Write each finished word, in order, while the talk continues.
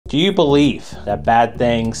Do you believe that bad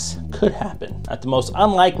things could happen at the most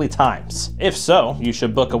unlikely times? If so, you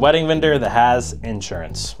should book a wedding vendor that has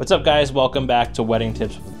insurance. What's up, guys? Welcome back to Wedding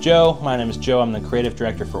Tips with Joe. My name is Joe. I'm the creative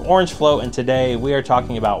director for Orange Flow, and today we are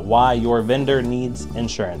talking about why your vendor needs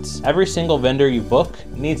insurance. Every single vendor you book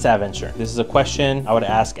needs to have insurance. This is a question I would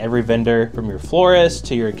ask every vendor, from your florist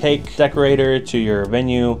to your cake decorator to your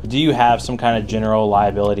venue. Do you have some kind of general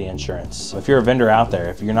liability insurance? If you're a vendor out there,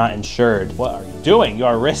 if you're not insured, what are you doing? You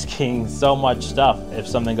are risking so much stuff if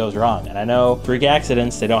something goes wrong. And I know freak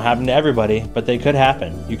accidents, they don't happen to everybody, but they could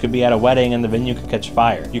happen. You could be at a wedding and the venue could catch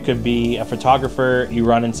fire. You could be a photographer, you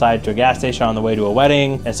run inside to a gas station on the way to a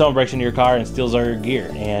wedding and someone breaks into your car and steals all your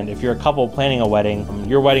gear. And if you're a couple planning a wedding,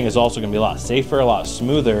 your wedding is also gonna be a lot safer, a lot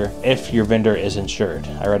smoother if your vendor is insured.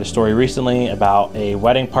 I read a story recently about a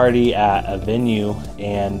wedding party at a venue,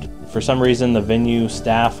 and for some reason, the venue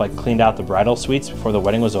staff cleaned out the bridal suites before the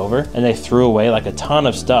wedding was over, and they threw away a ton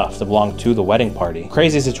of stuff that belonged to the wedding party.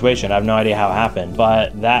 Crazy situation. I have no idea how it happened,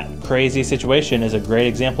 but that crazy situation is a great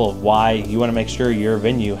example of why you want to make sure your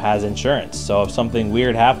venue has insurance. So if something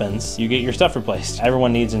weird happens, you get your stuff replaced.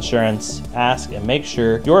 Everyone needs insurance. Ask and make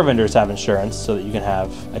sure your vendors have insurance so that you can have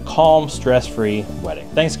a calm, stress-free wedding.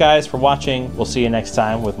 Thanks, guys, for watching. We'll see you next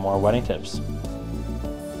time with more wedding tips.